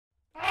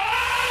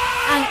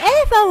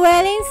for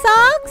wearing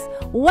socks?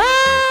 What?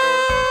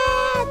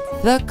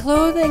 The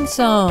clothing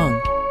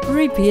song.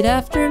 Repeat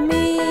after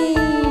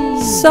me.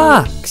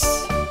 Socks,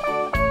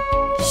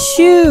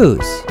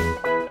 shoes,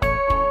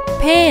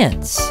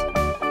 pants,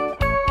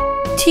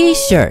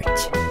 t-shirt,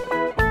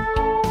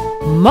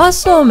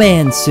 muscle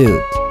man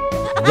suit.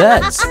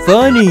 That's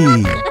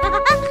funny.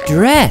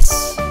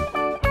 Dress,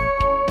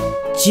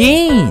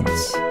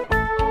 jeans,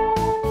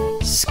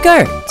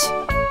 skirt,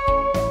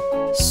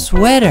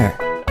 sweater,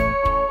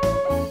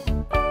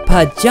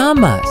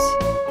 pajamas,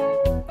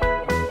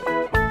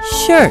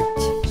 shirt,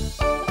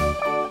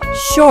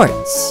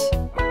 shorts,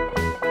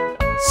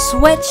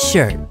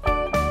 sweatshirt,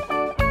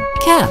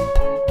 cap,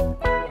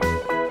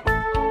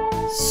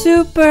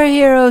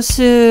 superhero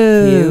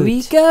suit. Here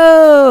we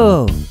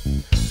go.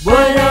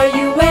 What are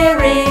you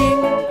wearing?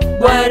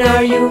 What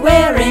are you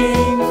wearing?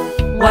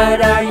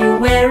 What are you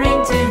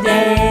wearing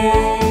today?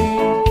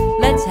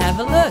 Let's have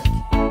a look.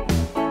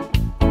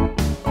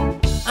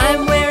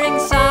 I'm wearing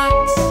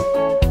socks.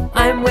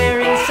 I'm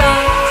wearing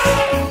socks.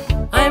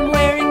 I'm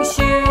wearing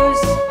shoes.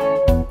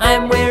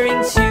 I'm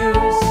wearing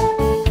shoes.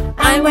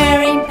 I'm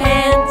wearing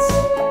pants.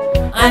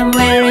 I'm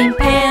wearing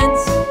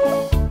pants.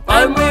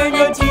 I'm wearing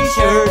a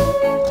t-shirt.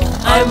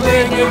 I'm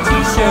wearing a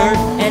t-shirt.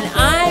 And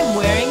I'm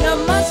wearing a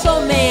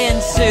muscle man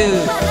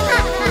suit.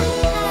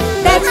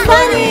 That's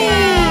funny!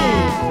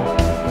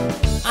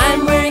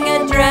 I'm wearing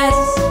a dress.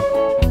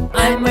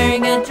 I'm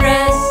wearing a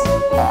dress.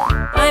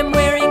 I'm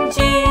wearing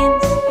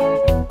jeans.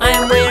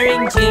 I'm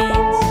wearing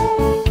jeans.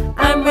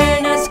 I'm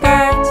wearing a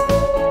skirt.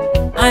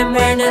 I'm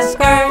wearing a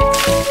skirt.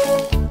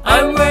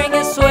 I'm wearing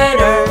a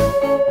sweater.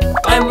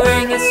 I'm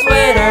wearing a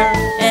sweater.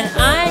 And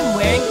I'm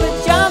wearing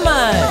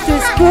pajamas.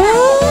 To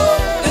school?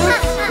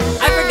 Oops,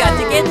 I forgot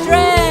to get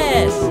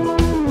dressed.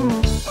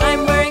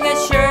 I'm wearing a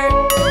shirt.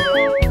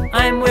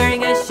 I'm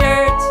wearing a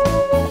shirt.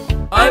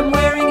 I'm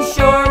wearing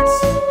shorts.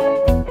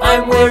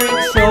 I'm wearing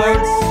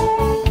shorts.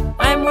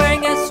 I'm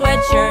wearing a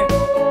sweatshirt.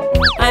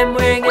 I'm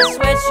wearing a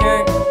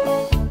sweatshirt.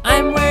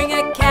 I'm wearing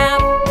a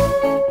cap.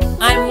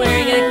 I'm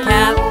wearing a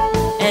cap.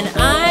 And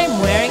I'm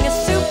wearing a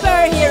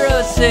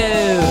superhero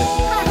suit.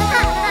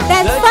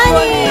 That's Good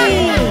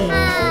funny!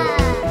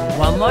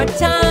 One more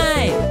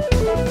time.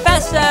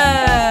 Faster.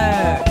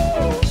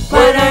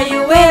 What are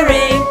you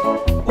wearing?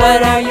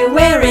 What are you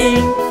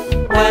wearing?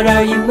 What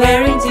are you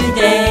wearing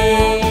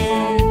today?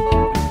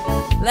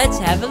 Let's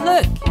have a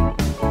look.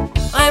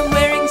 I'm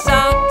wearing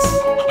socks.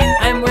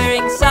 I'm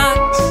wearing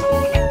socks.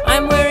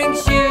 I'm wearing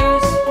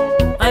shoes.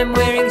 I'm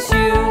wearing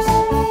shoes.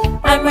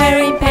 I'm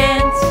wearing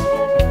pants.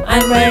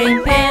 I'm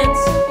wearing pants.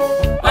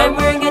 I'm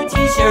wearing a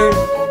t-shirt.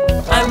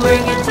 I'm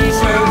wearing a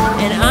t-shirt.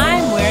 And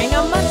I'm wearing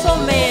a muscle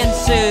man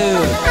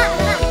suit.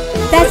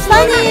 That's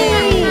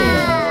funny!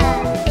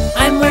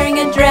 I'm wearing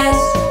a dress.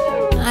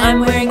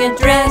 I'm wearing a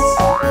dress.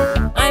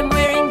 I'm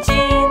wearing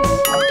jeans.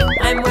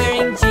 I'm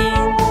wearing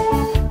jeans.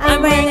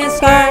 I'm wearing a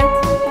skirt.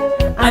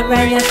 I'm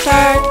wearing a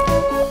skirt.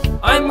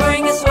 I'm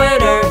wearing a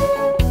sweater.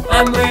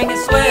 I'm wearing a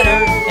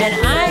sweater. And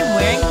I'm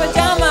wearing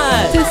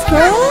pajamas. To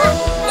school?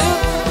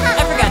 Oops,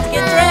 I forgot to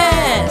get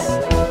dressed.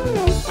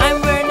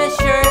 I'm wearing a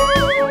shirt.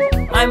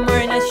 I'm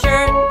wearing a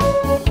shirt.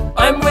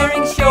 I'm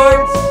wearing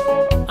shorts.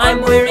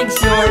 I'm wearing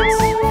shorts.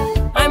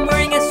 I'm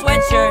wearing a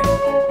sweatshirt.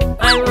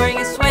 I'm wearing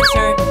a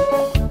sweatshirt.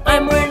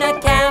 I'm wearing a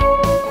cap.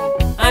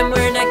 I'm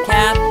wearing a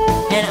cap.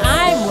 And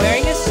I'm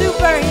wearing a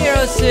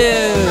superhero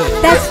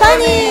suit. That's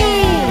funny!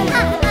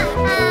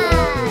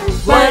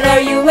 What are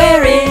you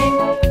wearing?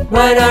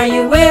 What are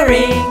you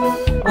wearing?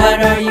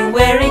 What are you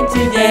wearing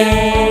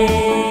today?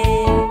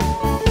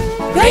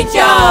 Great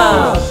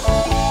job!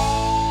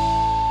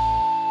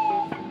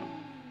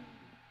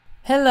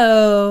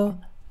 Hello,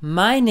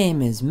 my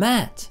name is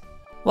Matt.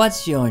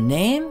 What's your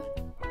name?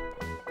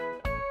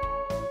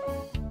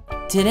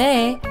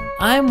 Today,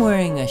 I'm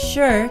wearing a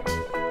shirt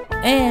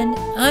and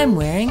I'm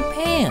wearing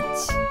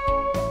pants.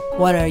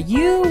 What are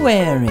you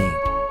wearing?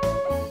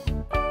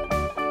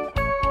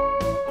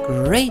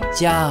 Great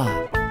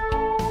job!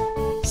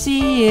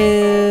 See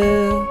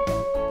you!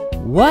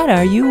 What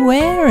are you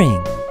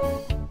wearing?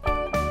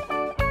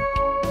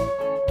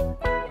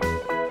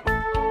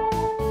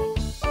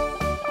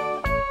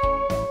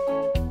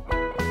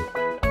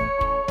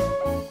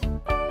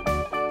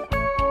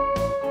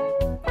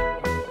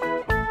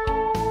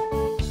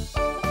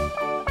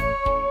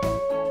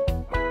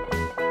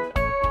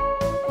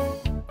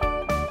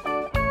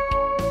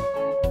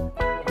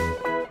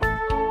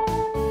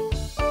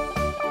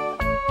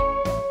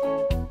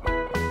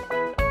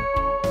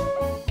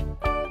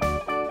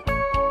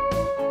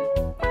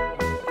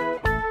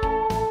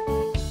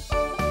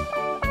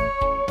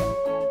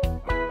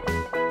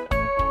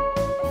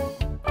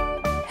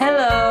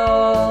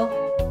 Hello,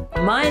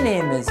 my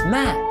name is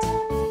Matt.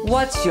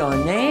 What's your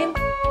name?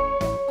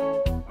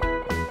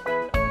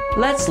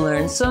 Let's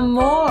learn some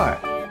more.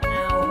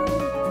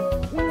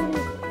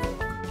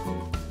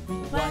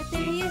 What do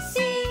you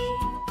see?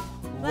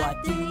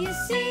 What do you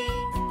see?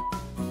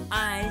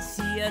 I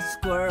see a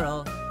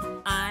squirrel.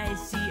 I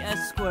see a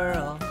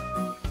squirrel.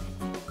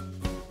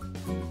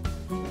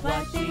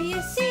 What do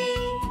you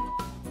see?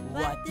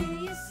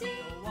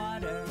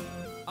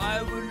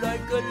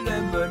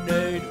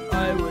 lemonade.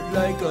 I would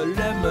like a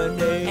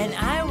lemonade. And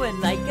I would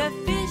like a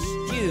fish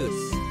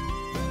juice.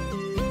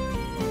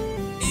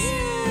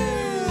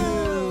 Ew!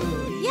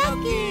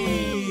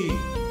 Yucky!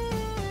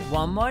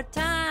 One more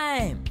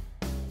time.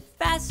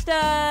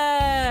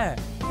 Faster!